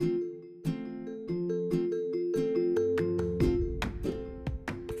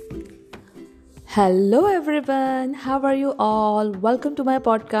Hello everyone, how are you all? Welcome to my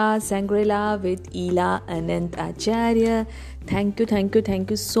podcast Sangrila with Ela Anant Acharya. Thank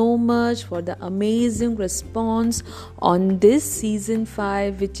you so much for the amazing response on this season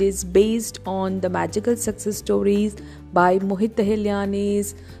 5, which is based on the magical success stories by Mohit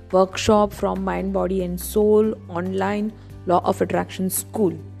Tahilyani's workshop from Mind, Body and Soul online Law of Attraction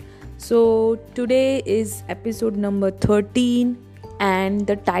School. So today is episode number 13. And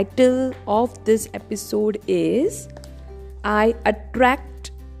the title of this episode is I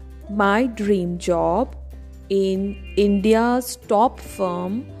Attract My Dream Job in India's Top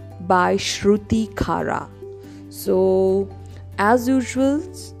Firm by Shruti Khara. So, as usual,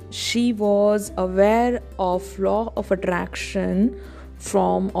 she was aware of law of attraction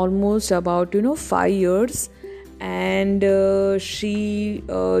from almost about 5 years, and she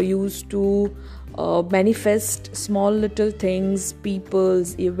used to manifest small little things,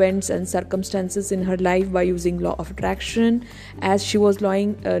 people's, events and circumstances in her life by using law of attraction, as she was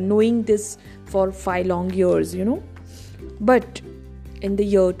knowing this for 5 long years. But in the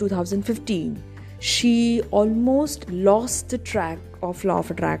year 2015 she almost lost the track of law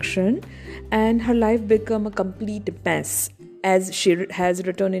of attraction and her life became a complete mess, as she has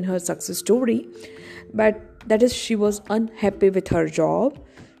written in her success story. But that is, she was unhappy with her job.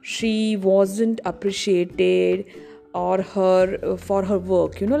 She wasn't appreciated or her for her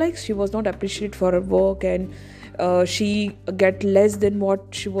work, she was not appreciated for her work, and she get less than what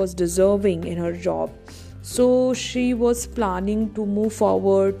she was deserving in her job. So she was planning to move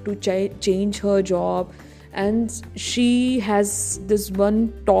forward to change her job, and she has this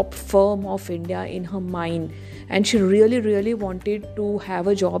one top firm of India in her mind, and she really wanted to have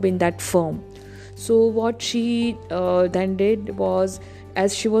a job in that firm. So what she then did was,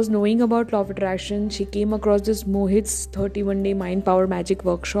 as she was knowing about law of attraction, she came across this Mohit's 31-day Mind Power Magic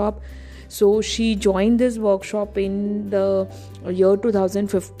workshop. So she joined this workshop in the year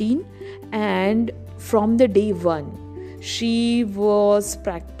 2015, and from the day one she was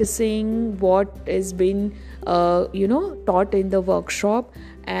practicing what has been taught in the workshop,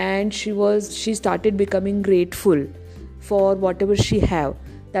 and she started becoming grateful for whatever she have.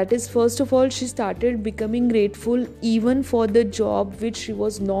 That is, first of all, she started becoming grateful even for the job which she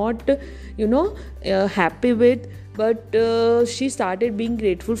was not, happy with. But she started being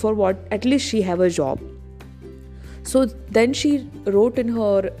grateful for what at least she have a job. So then she wrote in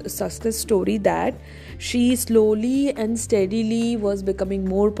her success story that she slowly and steadily was becoming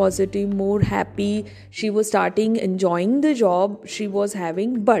more positive, more happy. She was starting enjoying the job she was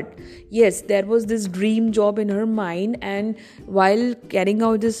having. But yes, there was this dream job in her mind, and while carrying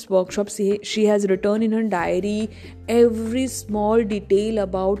out this workshop, she has written in her diary every small detail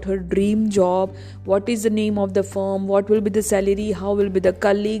about her dream job. What is the name of the firm, what will be the salary, how will be the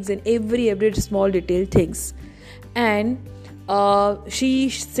colleagues, and every small detail things. And she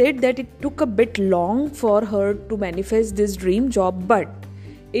said that it took a bit long for her to manifest this dream job, but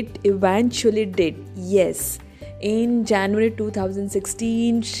it eventually did. Yes, in January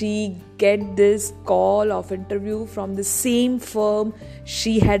 2016 she get this call of interview from the same firm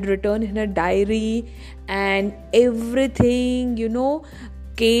she had written in her diary, and everything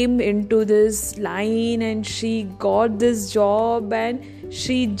came into this line, and she got this job and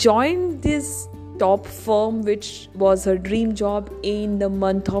she joined this top firm which was her dream job in the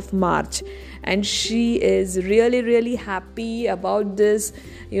month of March. And she is really happy about this,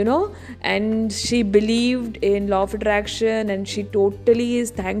 and she believed in law of attraction, and she totally is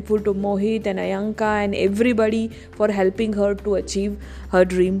thankful to Mohit and Ayanka and everybody for helping her to achieve her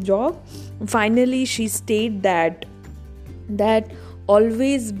dream job. Finally she stated that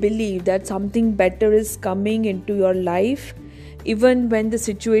always believe that something better is coming into your life, even when the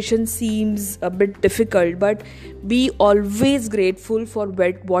situation seems a bit difficult. But be always grateful for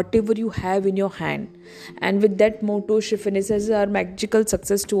whatever you have in your hand. And with that motto, she finishes her magical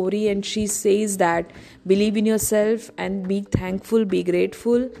success story, and she says that believe in yourself and be thankful, be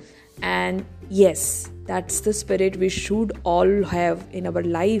grateful. And yes, that's the spirit we should all have in our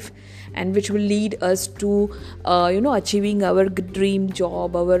life, and which will lead us to achieving our dream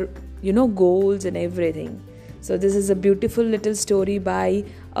job, our goals and everything. So this is a beautiful little story by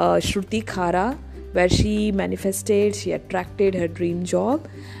Shruti Khara, where she manifested, she attracted her dream job,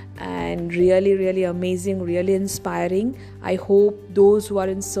 and really amazing, really inspiring. I hope those who are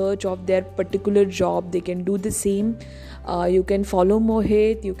in search of their particular job, they can do the same. You can follow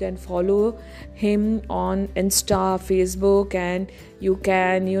Mohit, you can follow him on Insta, Facebook, and you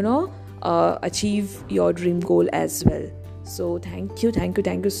can achieve your dream goal as well. So thank you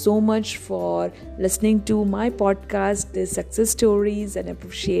so much for listening to my podcast, the success stories, and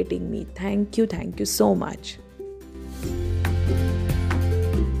appreciating me. Thank you so much.